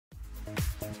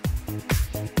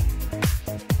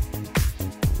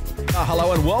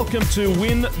Hello and welcome to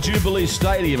Win Jubilee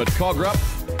Stadium at Kogarah.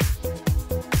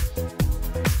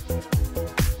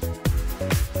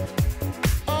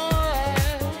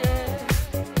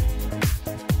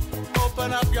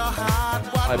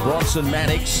 By Bronson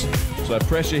Mannix, so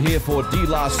pressure here for De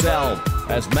La Salle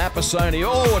as Mapasoni.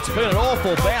 Oh, it's been an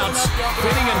awful bounce.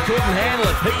 Finnegan couldn't handle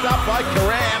it, picked up by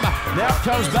Karam. Now it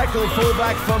comes back to the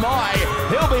fullback for Mai.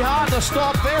 He'll be hard to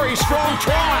stop. Very strong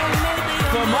try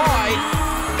for Mai.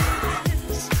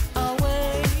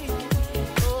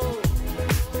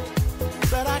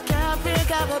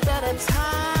 A better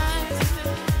time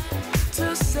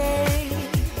to say,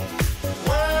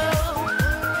 well,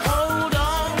 hold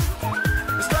on,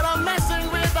 instead of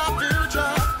messing with our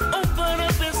future, open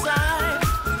up inside,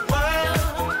 well,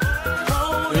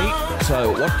 hold on.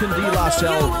 So what can De La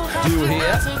Salle do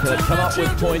here to come up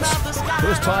with points?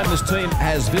 First time this team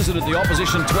has visited the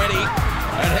opposition 20,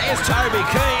 and here's Toby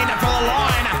Keane for the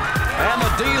line. And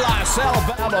the De La Salle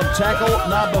bound on tackle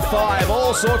number 5.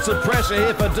 All sorts of pressure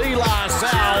here for De La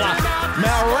Salle.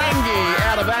 Marangi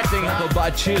out of acting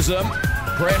by Chisholm.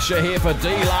 Pressure here for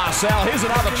De La Salle. Here's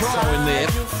another try in there.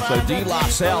 So De La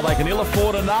Salle, they can ill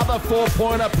afford another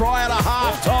 4-pointer prior to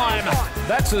half-time.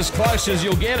 That's as close as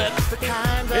you'll get it.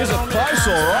 Is it close?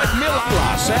 All right. De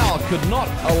La Salle could not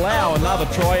allow another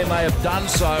try, and they have done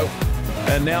so.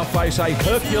 And now face a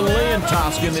Herculean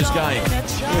task in this game.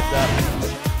 With that.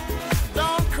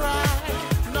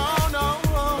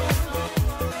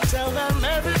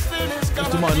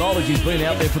 To my knowledge, he's been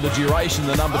out there for the duration,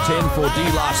 the number 10 for De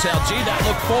La Salle. Gee, that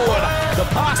look forward. The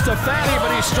pass to Fanny,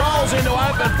 but he strolls into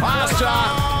open pasture.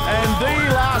 And De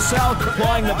La Salle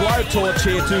applying the blowtorch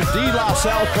here to De La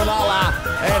Salle Cronulla.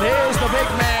 And here's the big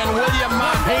man, William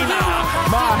Mahina.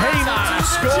 Mahina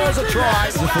scores a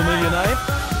try. It's a familiar name.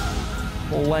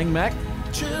 Paul Langmack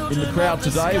in the crowd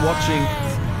today watching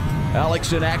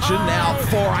Alex in action. Now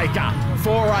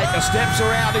Foraker steps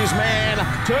around his man,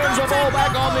 turns the ball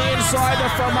back on the inside to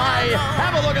Framay.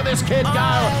 Have a look at this kid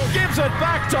go. Gives it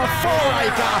back to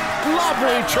Foraker.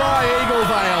 Lovely try,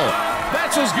 Eaglevale.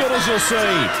 That's as good as you'll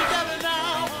see.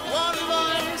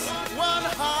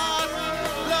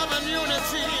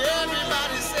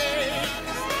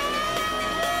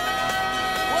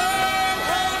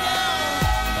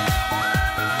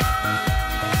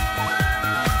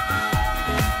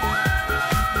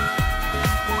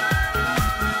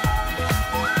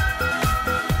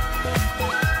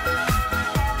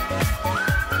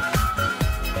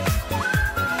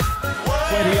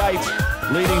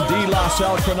 Leading De La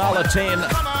Salle Cronulla 10.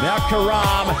 Now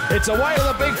Karam. It's away to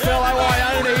the big fellow,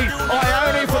 Ione.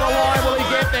 Ione for the line. Will he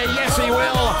get there? Yes, he will.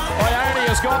 Ione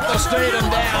has got the Stephen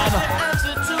down.